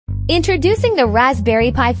Introducing the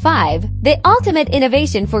Raspberry Pi 5, the ultimate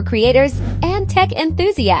innovation for creators and tech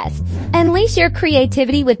enthusiasts. Unleash your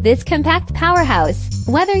creativity with this compact powerhouse.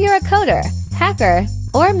 Whether you're a coder, hacker,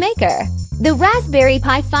 or maker, the Raspberry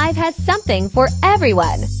Pi 5 has something for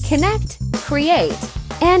everyone. Connect, create,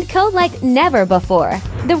 and code like never before.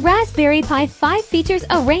 The Raspberry Pi 5 features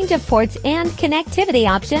a range of ports and connectivity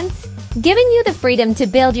options, giving you the freedom to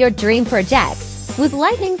build your dream projects with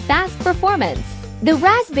lightning-fast performance. The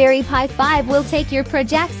Raspberry Pi 5 will take your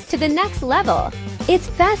projects to the next level. It's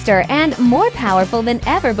faster and more powerful than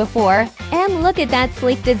ever before, and look at that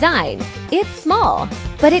sleek design. It's small,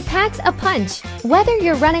 but it packs a punch. Whether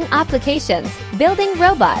you're running applications, building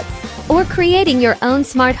robots, or creating your own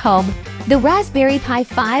smart home, the Raspberry Pi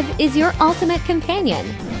 5 is your ultimate companion.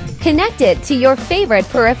 Connect it to your favorite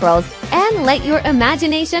peripherals and let your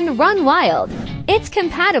imagination run wild. It's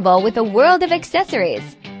compatible with a world of accessories.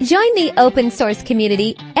 Join the open source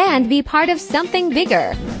community and be part of something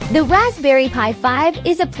bigger. The Raspberry Pi 5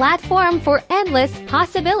 is a platform for endless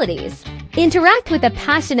possibilities. Interact with a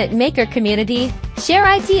passionate maker community, share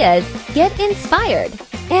ideas, get inspired,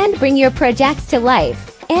 and bring your projects to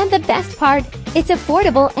life. And the best part, it's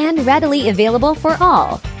affordable and readily available for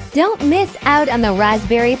all. Don't miss out on the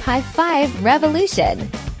Raspberry Pi 5 revolution.